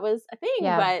know that that was a thing.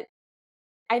 Yeah. But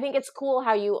I think it's cool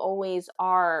how you always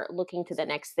are looking to the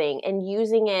next thing and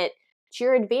using it to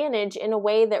your advantage in a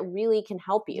way that really can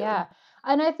help you. Yeah.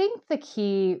 And I think the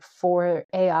key for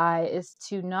AI is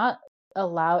to not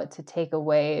allow it to take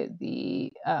away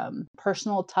the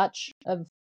personal touch of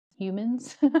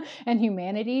humans and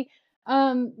humanity.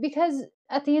 Because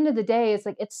at the end of the day, it's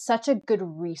like it's such a good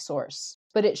resource,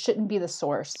 but it shouldn't be the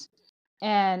source.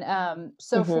 And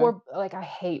so Hmm. for like, I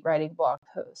hate writing blog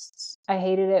posts. I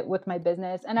hated it with my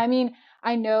business. And I mean,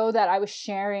 I know that I was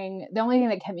sharing, the only thing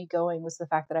that kept me going was the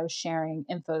fact that I was sharing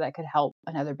info that could help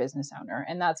another business owner.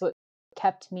 And that's what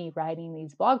kept me writing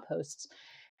these blog posts.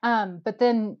 But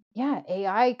then, yeah,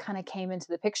 AI kind of came into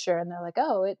the picture and they're like,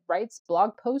 oh, it writes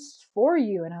blog posts for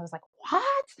you. And I was like,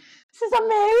 what? This is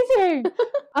amazing.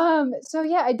 So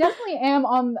yeah, I definitely am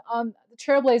on the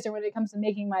trailblazer when it comes to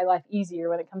making my life easier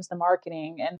when it comes to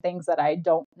marketing and things that I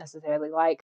don't necessarily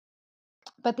like.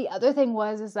 But the other thing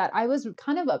is that I was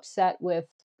kind of upset with,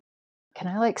 can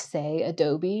I like say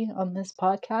Adobe on this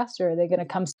podcast or are they going to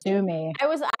come sue me? I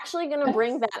was actually going to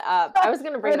bring that up. I was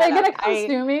going to Are bring they that up. going to come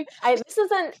sue me? This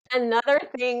is another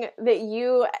thing that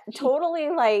you totally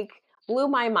like blew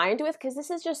my mind with, because this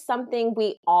is just something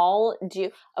we all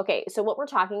do. Okay, so what we're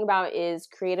talking about is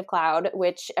Creative Cloud,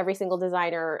 which every single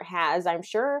designer has. I'm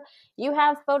sure you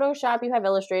have Photoshop, you have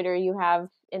Illustrator, you have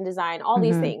InDesign, all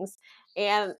these Mhm. things.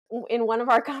 And in one of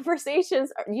our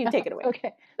conversations, you take it away.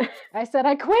 Okay. I said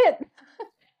I quit.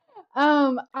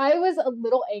 I was a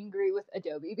little angry with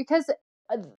Adobe because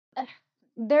uh, uh,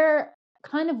 they're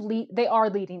kind of they are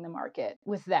leading the market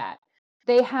with that.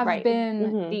 They have Right.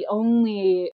 been Hmm. the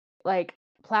only like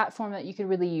platform that you could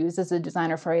really use as a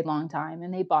designer for a long time,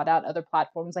 and they bought out other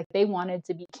platforms. Like they wanted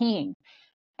to be king.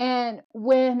 And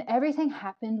when everything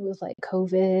happened with like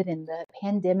COVID and the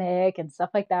pandemic and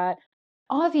stuff like that,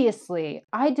 obviously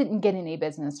I didn't get any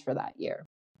business for that year.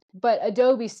 But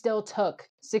Adobe still took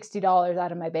 $60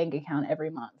 out of my bank account every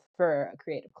month for a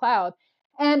Creative Cloud.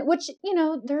 And which,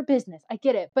 they're a business. I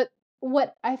get it. But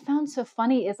what I found so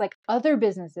funny is like other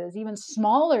businesses, even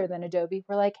smaller than Adobe,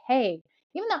 were like, hey,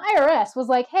 even the IRS was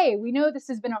like, hey, we know this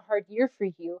has been a hard year for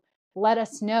you. Let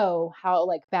us know how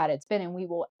like bad it's been and we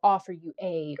will offer you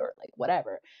aid or like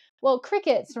whatever. Well,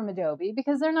 crickets from Adobe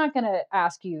because they're not going to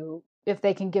ask you if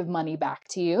they can give money back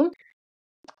to you.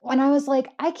 And I was like,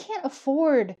 I can't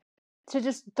afford to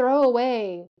just throw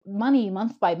away money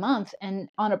month by month and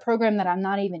on a program that I'm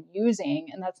not even using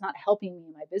and that's not helping me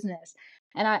in my business.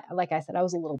 And like I said, I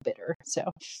was a little bitter. So,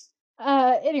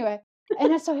 anyway,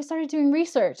 so I started doing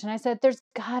research and I said, there's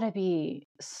gotta be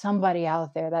somebody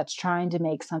out there that's trying to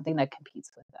make something that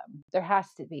competes with them. There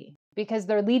has to be because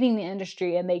they're leading the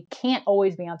industry and they can't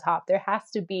always be on top. There has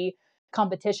to be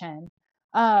competition.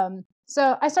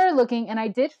 So I started looking and I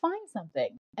did find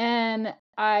something. And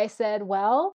I said,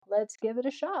 well, let's give it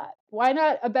a shot. Why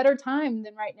not a better time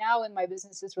than right now when my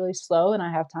business is really slow and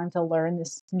I have time to learn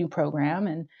this new program?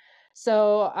 And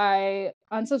so I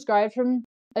unsubscribed from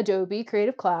Adobe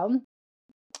Creative Cloud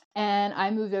and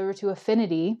I moved over to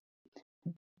Affinity.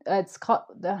 It's called,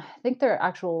 I think their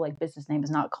actual like business name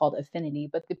is not called Affinity,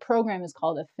 but the program is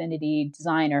called Affinity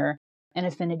Designer and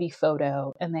Affinity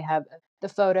Photo. And they have the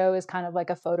photo is kind of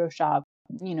like a Photoshop,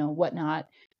 whatnot.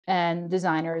 And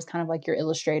designer is kind of like your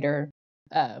Illustrator.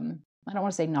 I don't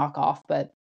want to say knockoff,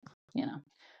 but you know.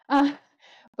 Uh,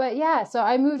 but yeah, so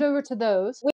I moved over to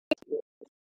those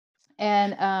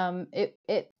and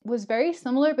it was very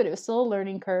similar, but it was still a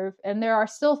learning curve. And there are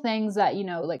still things that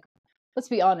like let's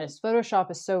be honest,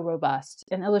 Photoshop is so robust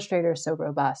and Illustrator is so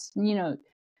robust.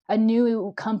 A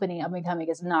new company up and coming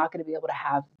is not going to be able to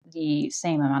have the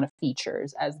same amount of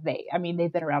features as they. I mean,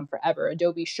 they've been around forever.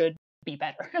 Adobe should be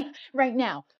better right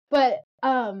now, but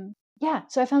yeah.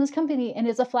 So I found this company and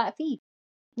it's a flat fee,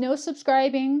 no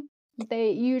subscribing.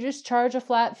 You just charge a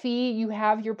flat fee, you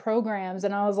have your programs.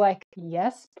 And I was like,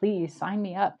 yes, please sign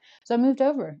me up. So I moved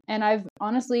over and I've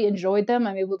honestly enjoyed them.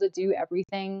 I'm able to do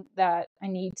everything that I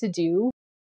need to do.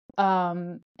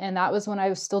 And that was when I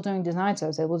was still doing design. So I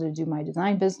was able to do my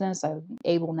design business. I'm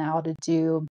able now to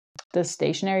do the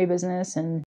stationery business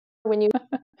and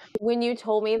When you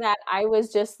told me that, I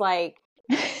was just like,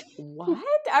 what?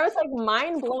 I was like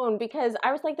mind blown, because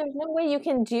I was like, there's no way you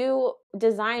can do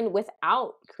design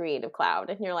without Creative Cloud.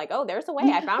 And you're like, oh, there's a way.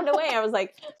 I found a way. I was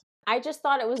like, I just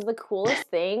thought it was the coolest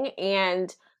thing,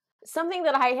 and something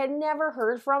that I had never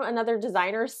heard from another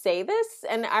designer say this.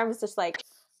 And I was just like,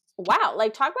 wow,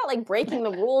 like talk about like breaking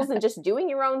the rules and just doing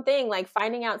your own thing, like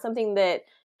finding out something that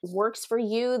works for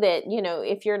you, that,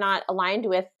 if you're not aligned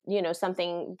with,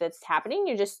 something that's happening,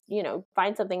 you just,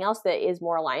 find something else that is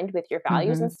more aligned with your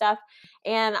values and Mhm. stuff.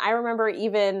 And I remember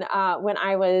even when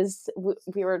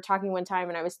we were talking one time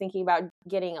and I was thinking about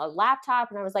getting a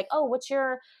laptop and I was like, oh, what's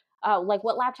your, like,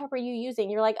 what laptop are you using?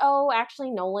 You're like, oh,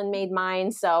 actually Nolan made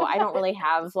mine. So I don't really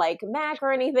have like Mac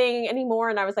or anything anymore.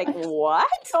 And I was like, what?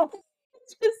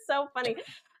 It's just so funny.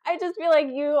 I just feel like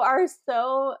you are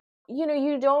so,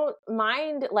 you don't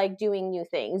mind like doing new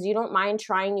things. You don't mind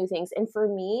trying new things. And for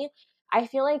me, I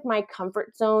feel like my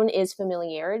comfort zone is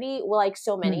familiarity, well, like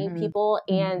so many Mhm. people.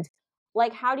 And Mhm.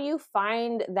 like, how do you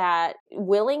find that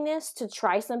willingness to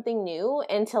try something new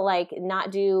and to like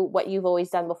not do what you've always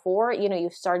done before?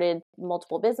 You've started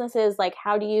multiple businesses. Like,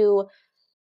 how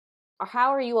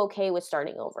are you okay with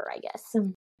starting over, I guess?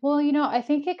 Well, I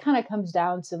think it kind of comes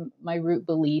down to my root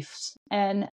beliefs,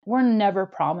 and we're never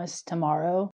promised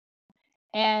tomorrow.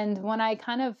 And when I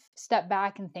kind of step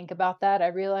back and think about that, I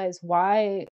realize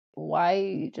why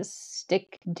just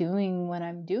stick doing what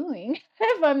I'm doing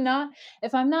if I'm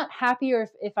not happy or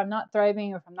if I'm not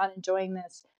thriving or if I'm not enjoying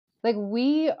this. Like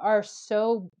we are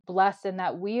so blessed in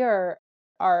that we are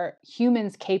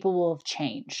humans capable of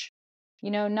change.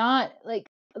 Not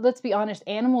like let's be honest,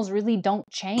 animals really don't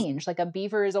change. Like a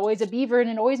beaver is always a beaver and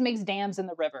it always makes dams in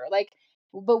the river. Like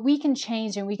but we can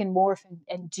change and we can morph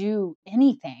and do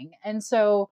anything. And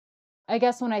so I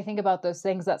guess when I think about those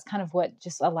things, that's kind of what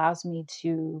just allows me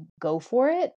to go for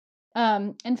it.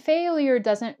 And failure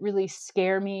doesn't really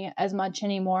scare me as much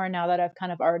anymore now that I've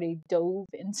kind of already dove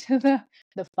into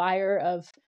the fire of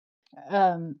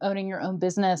owning your own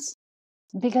business,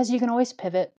 because you can always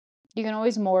pivot, you can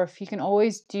always morph, you can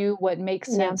always do what makes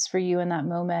Yeah. sense for you in that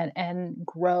moment and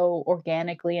grow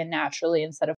organically and naturally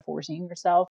instead of forcing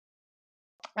yourself.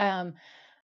 Um,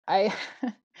 I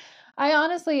I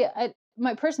honestly,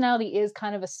 my personality is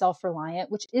kind of a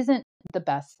self-reliant, which isn't the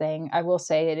best thing. I will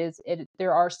say it is.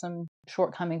 There are some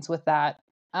shortcomings with that.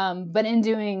 But in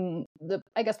doing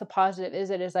I guess the positive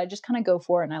is I just kind of go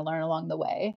for it and I learn along the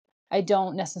way. I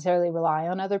don't necessarily rely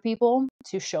on other people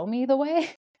to show me the way.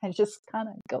 I just kind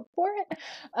of go for it.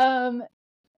 Um,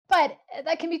 but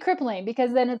that can be crippling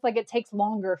because then it's like it takes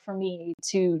longer for me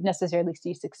to necessarily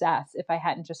see success if I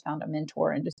hadn't just found a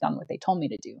mentor and just done what they told me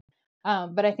to do.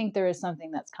 But I think there is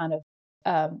something that's kind of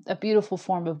a beautiful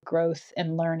form of growth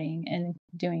and learning and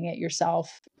doing it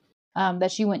yourself,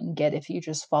 that you wouldn't get if you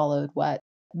just followed what,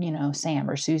 Sam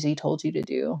or Susie told you to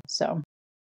do. So,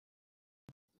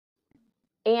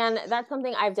 And that's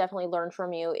something I've definitely learned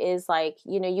from you is like,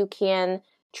 you can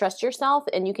trust yourself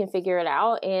and you can figure it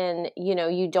out. And,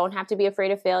 you don't have to be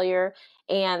afraid of failure.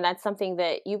 And that's something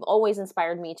that you've always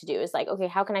inspired me to do is like, okay,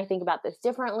 how can I think about this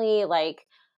differently? Like,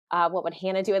 what would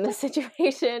Hannah do in this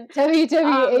situation? It's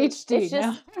WWHD. No,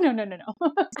 just no, no, no,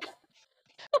 no.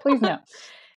 Please no.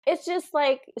 it's just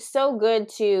like so good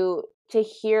to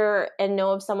hear and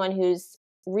know of someone who's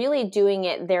really doing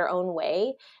it their own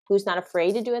way, who's not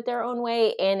afraid to do it their own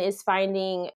way and is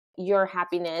finding your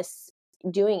happiness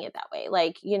doing it that way.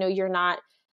 Like, you're not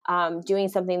doing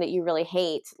something that you really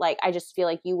hate. Like, I just feel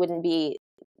like you would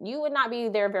not be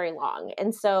there very long.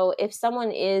 And so if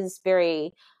someone is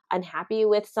very unhappy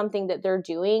with something that they're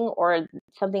doing or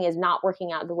something is not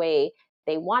working out the way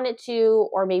they want it to,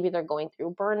 or maybe they're going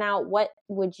through burnout, what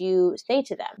would you say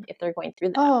to them if they're going through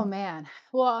that? Oh man.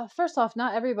 Well, first off,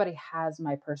 not everybody has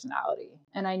my personality.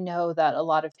 And I know that a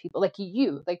lot of people like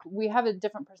like we have a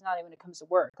different personality when it comes to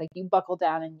work. Like you buckle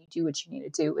down and you do what you need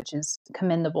to do, which is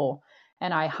commendable.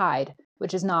 And I hide,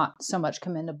 which is not so much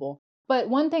commendable. But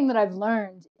one thing that I've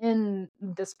learned in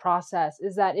this process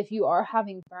is that if you are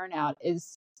having burnout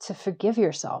is to forgive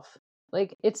yourself.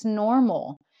 Like it's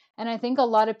normal. And I think a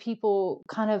lot of people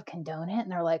kind of condone it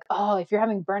and they're like, "Oh, if you're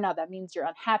having burnout, that means you're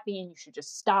unhappy and you should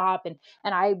just stop." And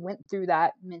I went through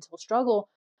that mental struggle,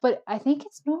 but I think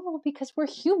it's normal because we're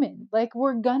human. Like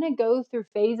we're going to go through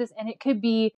phases and it could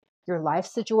be your life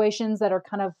situations that are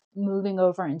kind of moving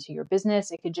over into your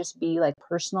business. It could just be like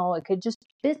personal, it could just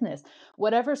be business.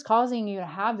 Whatever's causing you to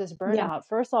have this Yeah. burnout,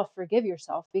 first off, forgive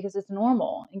yourself because it's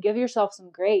normal and give yourself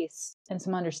some grace and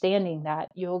some understanding that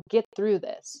you'll get through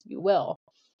this. You will.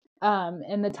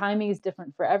 And the timing is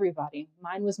different for everybody.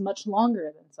 Mine was much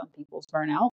longer than some people's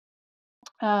burnout.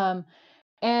 Um,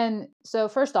 and so,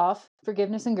 first off,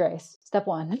 forgiveness and grace, step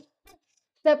one.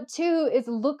 Step two is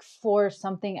look for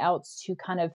something else to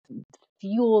kind of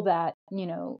fuel that,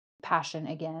 passion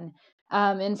again.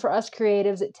 And for us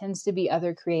creatives, it tends to be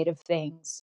other creative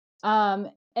things.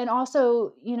 And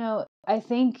also, I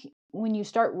think when you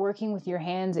start working with your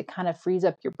hands, it kind of frees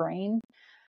up your brain,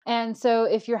 and so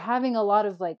if you're having a lot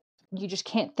of like you just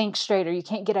can't think straight or you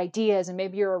can't get ideas and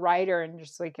maybe you're a writer and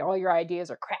just like all your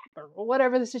ideas are crap or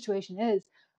whatever the situation is,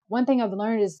 one thing I've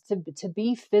learned is to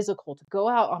be physical, to go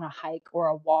out on a hike or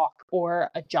a walk or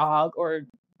a jog or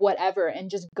whatever and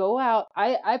just go out.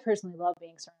 I personally love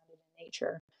being surrounded in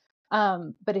nature.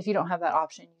 But if you don't have that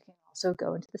option, you can also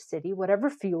go into the city, whatever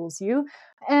fuels you.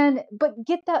 But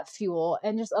get that fuel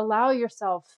and just allow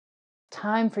yourself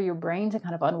time for your brain to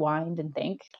kind of unwind and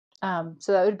think.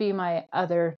 So that would be my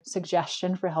other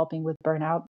suggestion for helping with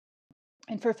burnout.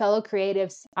 And for fellow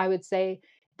creatives, I would say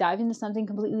dive into something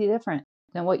completely different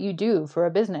than what you do for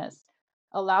a business.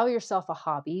 Allow yourself a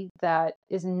hobby that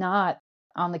is not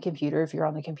on the computer if you're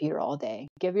on the computer all day.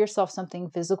 Give yourself something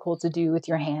physical to do with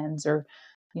your hands or,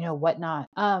 whatnot.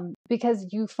 Because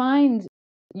you find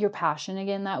your passion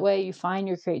again that way. You find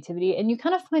your creativity and you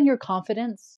kind of find your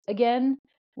confidence again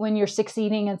when you're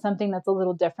succeeding in something that's a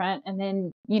little different. And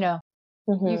then, you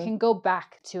Hmm. can go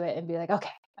back to it and be like, okay,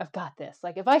 I've got this.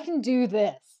 Like if I can do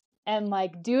this and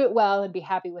like do it well and be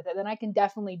happy with it, then I can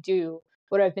definitely do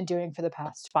what I've been doing for the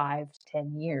past 5-10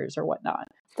 years or whatnot.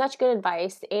 Such good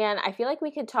advice. And I feel like we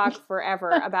could talk forever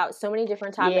about so many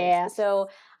different topics. Yeah. So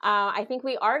I think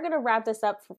we are going to wrap this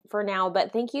up for now.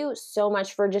 But thank you so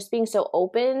much for just being so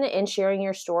open and sharing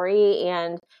your story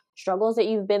and struggles that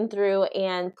you've been through.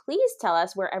 And please tell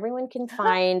us where everyone can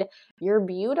find your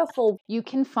beautiful. You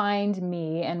can find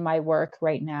me and my work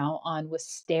right now on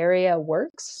Wisteria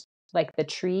Works, like the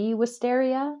tree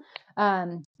wisteria.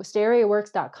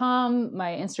 Wisteriaworks.com.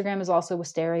 My Instagram is also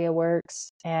Wisteria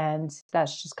Works. And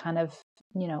that's just kind of,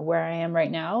 where I am right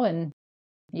now. And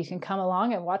you can come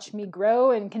along and watch me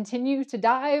grow and continue to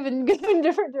dive and go in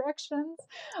different directions.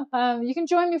 You can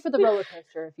join me for the roller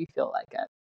coaster if you feel like it.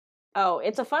 Oh,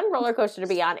 it's a fun roller coaster to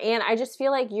be on. And I just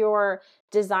feel like your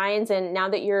designs, and now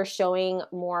that you're showing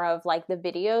more of like the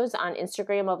videos on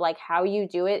Instagram of like how you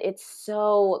do it, it's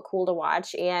so cool to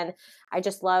watch. And I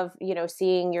just love,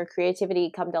 seeing your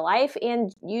creativity come to life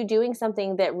and you doing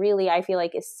something that really I feel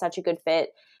like is such a good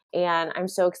fit. And I'm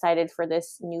so excited for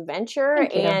this new venture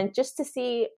and just to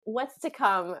see what's to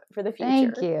come for the future.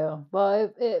 Thank you. Well,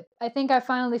 I think I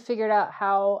finally figured out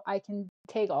how I can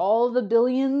take all the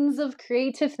billions of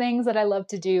creative things that I love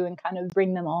to do and kind of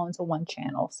bring them all into one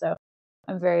channel. So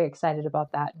I'm very excited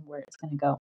about that and where it's going to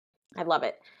go. I love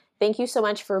it. Thank you so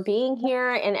much for being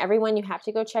here. And everyone, you have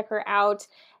to go check her out.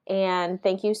 And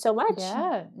thank you so much.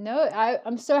 Yeah, no,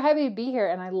 I'm so happy to be here.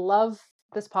 And I love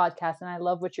this podcast and I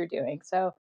love what you're doing.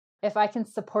 So if I can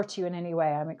support you in any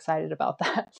way, I'm excited about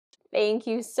that. Thank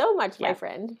you so much, my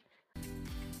friend.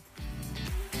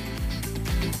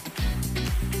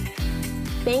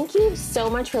 Thank you so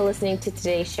much for listening to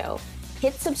today's show.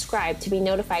 Hit subscribe to be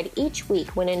notified each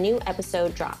week when a new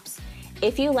episode drops.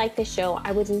 If you like the show,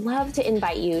 I would love to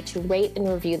invite you to rate and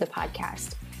review the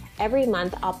podcast. Every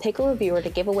month, I'll pick a reviewer to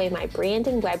give away my brand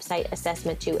and website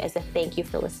assessment to as a thank you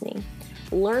for listening.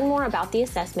 Learn more about the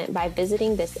assessment by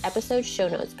visiting this episode's show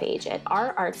notes page at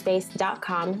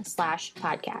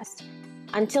ourartspace.com/podcast.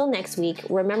 Until next week,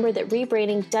 remember that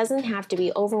rebranding doesn't have to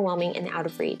be overwhelming and out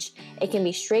of reach. It can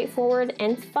be straightforward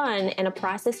and fun and a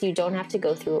process you don't have to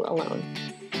go through alone.